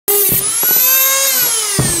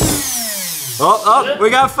Oh,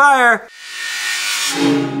 we got fire.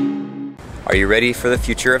 Are you ready for the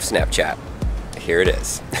future of Snapchat? Here it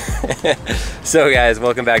is. So guys,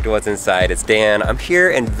 welcome back to What's Inside. It's Dan. I'm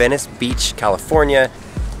here in Venice Beach, California.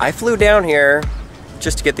 I flew down here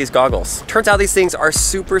just to get these goggles. Turns out these things are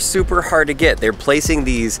super hard to get. They're placing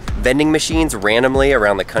these vending machines randomly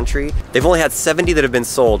around the country. They've only had 70 that have been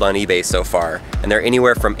sold on eBay so far, and they're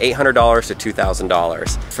anywhere from $800 to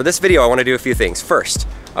 $2,000. For this video, I wanna do a few things. First,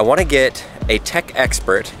 I wanna get a tech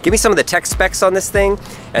expert, give me some of the tech specs on this thing,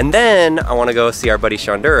 and then I wanna go see our buddy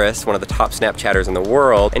Shonduras, one of the top Snapchatters in the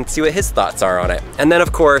world, and see what his thoughts are on it. And then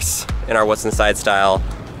of course, in our What's Inside style,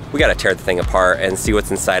 we gotta tear the thing apart and see what's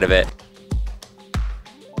inside of it.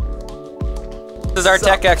 This is our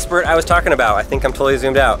tech expert I was talking about. I think I'm totally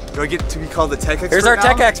zoomed out. Do I get to be called the tech expert? Here's our now?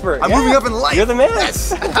 tech expert. I'm moving up in life. You're the man. Yes.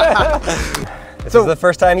 This is the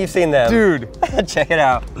first time you've seen them. Dude. Check it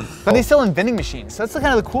out. But they sell in vending machines. So that's the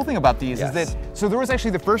kind of the cool thing about these Yes. is that, so there was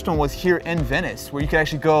actually the first one was here in Venice where you could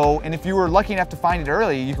actually go, and if you were lucky enough to find it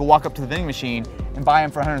early, you could walk up to the vending machine and buy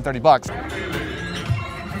them for 130 bucks.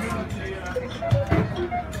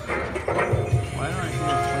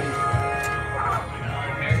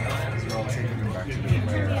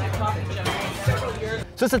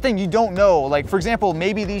 So that's the thing, you don't know. Like, for example,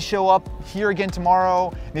 maybe these show up here again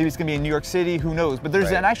tomorrow, maybe it's gonna be in New York City, who knows? But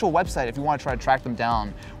there's an actual website if you wanna try to track them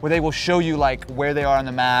down, where they will show you like where they are on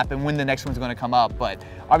the map and when the next one's gonna come up. But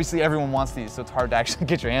obviously everyone wants these, so it's hard to actually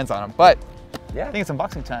get your hands on them. But yeah, I think it's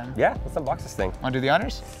unboxing time. Yeah, let's unbox this thing. Wanna do the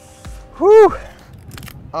honors? Whew.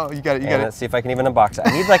 Oh, you got it, you And got it. let's see if I can even unbox it.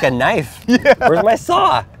 I need like a knife. Yeah. Where's my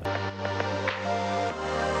saw?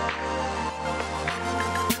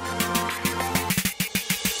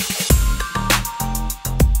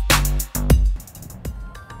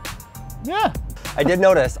 Yeah. I did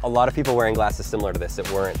notice a lot of people wearing glasses similar to this that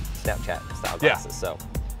weren't Snapchat style glasses, so.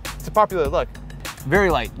 It's a popular look.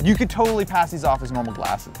 Very light. You could totally pass these off as normal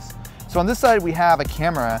glasses. So on this side we have a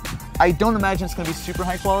camera. I don't imagine it's gonna be super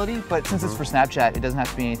high quality, but since it's for Snapchat, it doesn't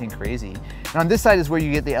have to be anything crazy. And on this side is where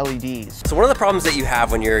you get the LEDs. So one of the problems that you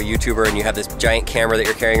have when you're a YouTuber and you have this giant camera that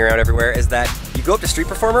you're carrying around everywhere is that you go up to street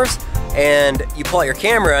performers and you pull out your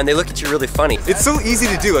camera and they look at you really funny. It's so easy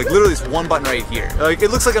to do, like literally it's one button right here. Like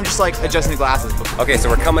it looks like I'm just like adjusting the glasses. Okay, so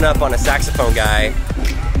we're coming up on a saxophone guy.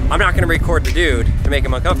 I'm not gonna record the dude to make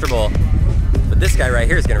him uncomfortable, but this guy right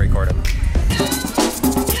here is gonna record him.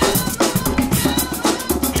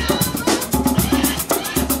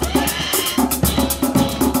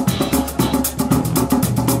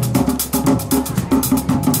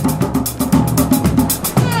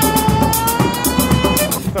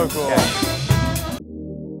 So cool. Yeah.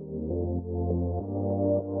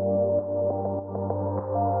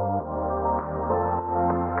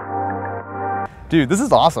 Dude, this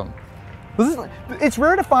is awesome. It's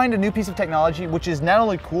rare to find a new piece of technology which is not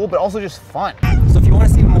only cool, but also just fun. So if you want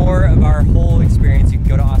to see more of our whole experience, you can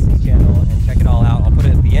go to Austin's channel and check it all out. I'll put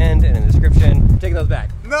it at the end and in the description. I'm taking those back.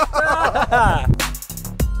 No!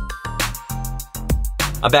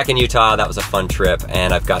 I'm back in Utah. That was a fun trip,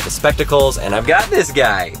 and I've got the spectacles, and I've got this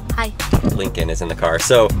guy. Hi. Lincoln is in the car.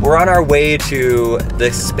 So we're on our way to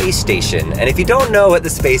the space station. And if you don't know what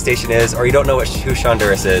the space station is, or you don't know who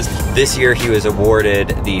Shonduras is, this year he was awarded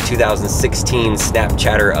the 2016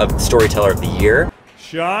 Snapchatter of Storyteller of the Year.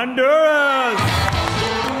 Shonduras!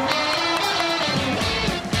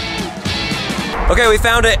 Okay, we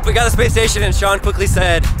found it. We got the space station, and Sean quickly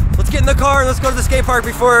said, let's get in the car and let's go to the skate park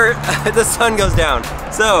before the sun goes down.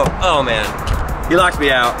 So, oh man, he locked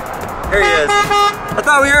me out. Here he is. I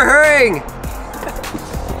thought we were hurrying.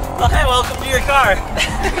 Oh, hey, welcome to your car.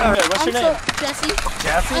 What's your name? Jesse.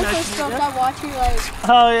 Jesse, I'm nice so to meet stoked you. I watch you like.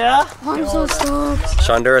 Oh, yeah? I'm so stoked.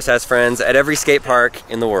 Shonduras has friends at every skate park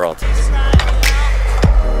in the world.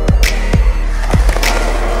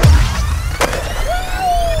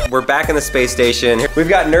 We're back in the space station. We've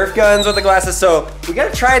got Nerf guns with the glasses, so we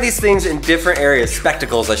gotta try these things in different areas.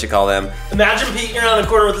 Spectacles, I should call them. Imagine peeking around the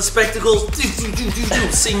corner with the spectacles,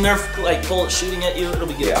 seeing Nerf like bullets shooting at you. It'll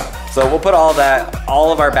be good. Yeah. So we'll put all that,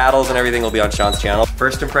 all of our battles and everything will be on Sean's channel.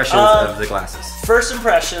 First impressions of the glasses. First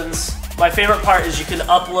impressions. My favorite part is you can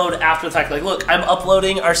upload after the fact. Like, look, I'm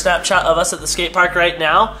uploading our Snapchat of us at the skate park right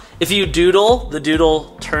now. If you doodle, the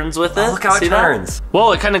doodle turns with it. Oh, look how it turns.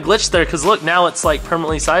 Whoa, it kind of glitched there because look, now it's like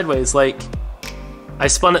permanently sideways. Like, I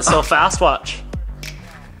spun it so fast, watch.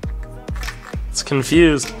 It's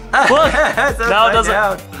confused. Look, now it doesn't.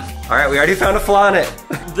 All right, we already found a flaw in it.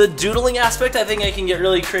 The doodling aspect, I think I can get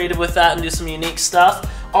really creative with that and do some unique stuff.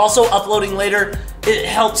 Also, uploading later, it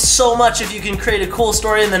helps so much if you can create a cool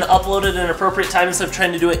story and then upload it at an appropriate time instead of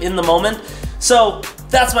trying to do it in the moment. So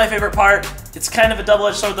that's my favorite part. It's kind of a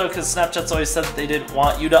double-edged sword though, because Snapchat's always said that they didn't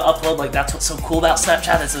want you to upload. Like, that's what's so cool about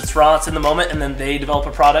Snapchat is it's raw, it's in the moment, and then they develop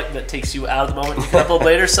a product that takes you out of the moment and you can upload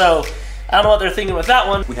later. So I don't know what they're thinking with that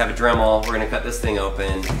one. We have a Dremel. We're gonna cut this thing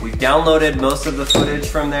open. We've downloaded most of the footage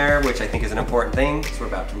from there, which I think is an important thing, so we're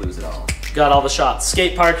about to lose it all. Got all the shots.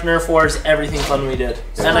 Skate park, Nerf wars, everything fun we did.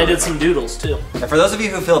 And I did some doodles too. And for those of you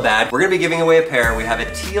who feel bad, we're gonna be giving away a pair. We have a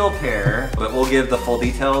teal pair, but we'll give the full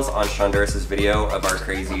details on Shonduras' video of our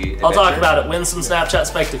crazy adventure. I'll talk about it. Win some Snapchat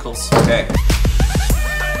spectacles. Okay.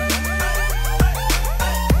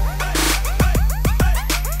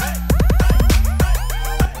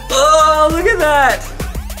 Oh, look at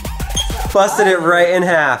that! Busted it right in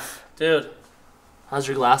half. Dude, how's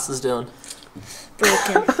your glasses doing?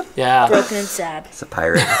 Broken. Yeah. Broken and sad. It's a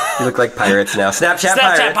pirate. You look like pirates now.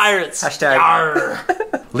 Snapchat Pirates. Hashtag.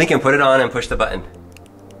 Yarr. Lincoln, put it on and push the button.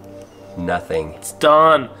 Nothing. It's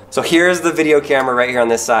done. So here's the video camera right here on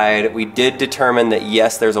this side. We did determine that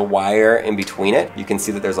yes, there's a wire in between it. You can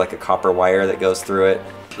see that there's like a copper wire that goes through it.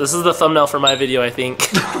 This is the thumbnail for my video, I think.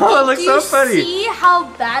 Oh, it looks so funny. Do you see how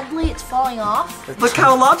badly it's falling off? Look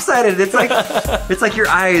how lopsided. It's like your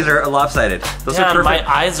eyes are lopsided. Those are Yeah, perfect.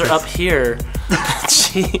 my eyes are up here.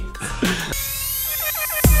 Jeez.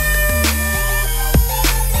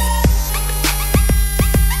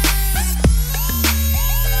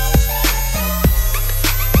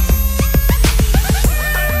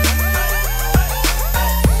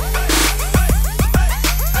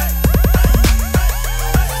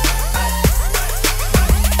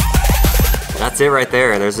 That's it right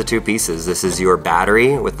there. There's the two pieces. This is your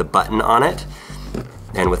battery with the button on it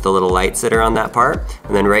and with the little lights that are on that part.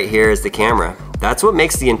 And then right here is the camera. That's what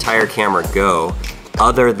makes the entire camera go,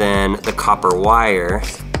 other than the copper wire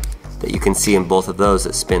that you can see in both of those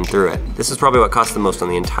that spin through it. This is probably what costs the most on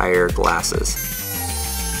the entire glasses.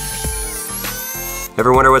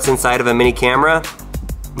 Ever wonder what's inside of a mini camera?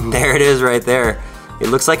 There it is right there. It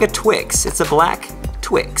looks like a Twix. It's a black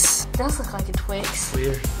Twix. It does look like a Twix.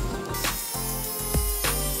 Weird.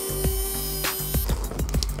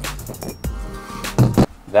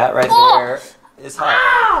 That right there is hot.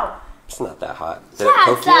 Ow! It's not that hot. Did Yeah, it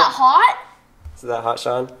poke it's that you? hot? Is it that hot,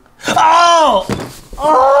 Sean? Oh!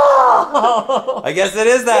 Oh! I guess it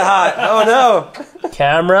is that hot. Oh no.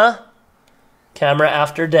 Camera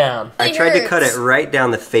after down. I tried to cut it right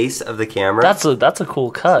down the face of the camera. That's a cool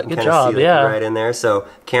cut. Good Kinda job. see it Yeah. right in there. So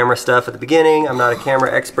camera stuff at the beginning. I'm not a camera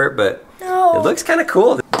expert, but No. it looks kind of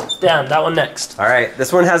cool. Down. That one next. All right,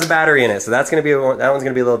 this one has a battery in it, so that one's gonna be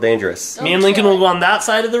a little dangerous. Me and Lincoln will go on that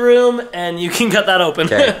side of the room, and you can cut that open.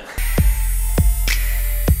 Okay.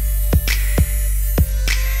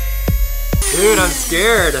 Dude, I'm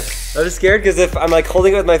scared. I'm scared because if I'm like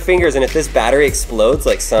holding it with my fingers and if this battery explodes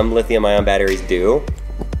like some lithium ion batteries do,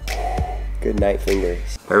 good night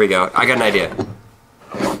fingers. There we go. I got an idea.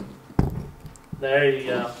 There you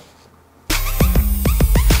go.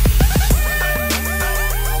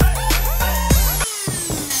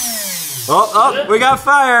 Oh, we got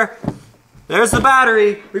fire. There's the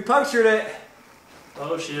battery. We punctured it.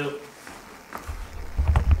 Oh shoot.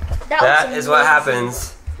 That is what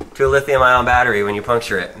happens to a lithium ion battery when you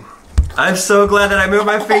puncture it. I'm so glad that I moved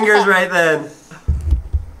my fingers right then. Is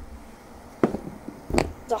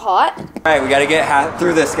it hot? All right, we gotta get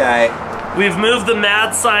through this guy. We've moved the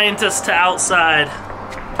mad scientist to outside.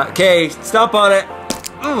 Okay, stomp on it.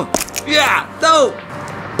 Yeah, no.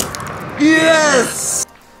 Yes.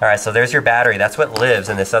 All right, so there's your battery. That's what lives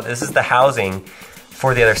in this. This is the housing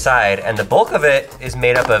for the other side, and the bulk of it is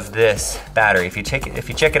made up of this battery. If you check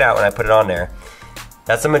it out when I put it on there,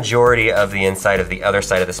 that's the majority of the inside of the other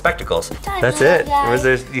side of the spectacles. That's it.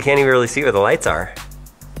 You can't even really see where the lights are.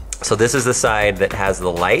 So this is the side that has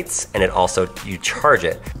the lights, and it also, you charge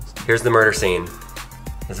it. Here's the murder scene.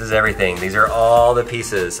 This is everything. These are all the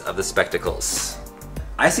pieces of the spectacles.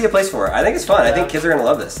 I see a place for it. I think it's fun. I think kids are gonna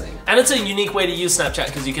love this thing. And it's a unique way to use Snapchat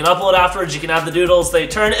because you can upload afterwards, you can have the doodles, they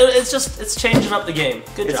turn, it's changing up the game.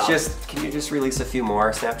 Good job. Can you just release a few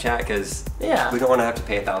more Snapchat? Because Yeah. we don't wanna have to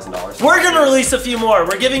pay $1,000. We're gonna release a few more.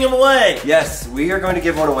 We're giving them away. Yes, we are going to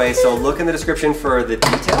give one away, so look in the description for the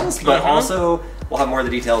details, but also we'll have more of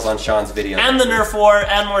the details on Sean's video. And the Nerf war,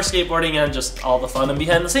 and more skateboarding, and just all the fun and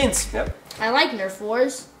behind the scenes. Yep. I like Nerf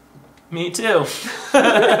wars. Me too.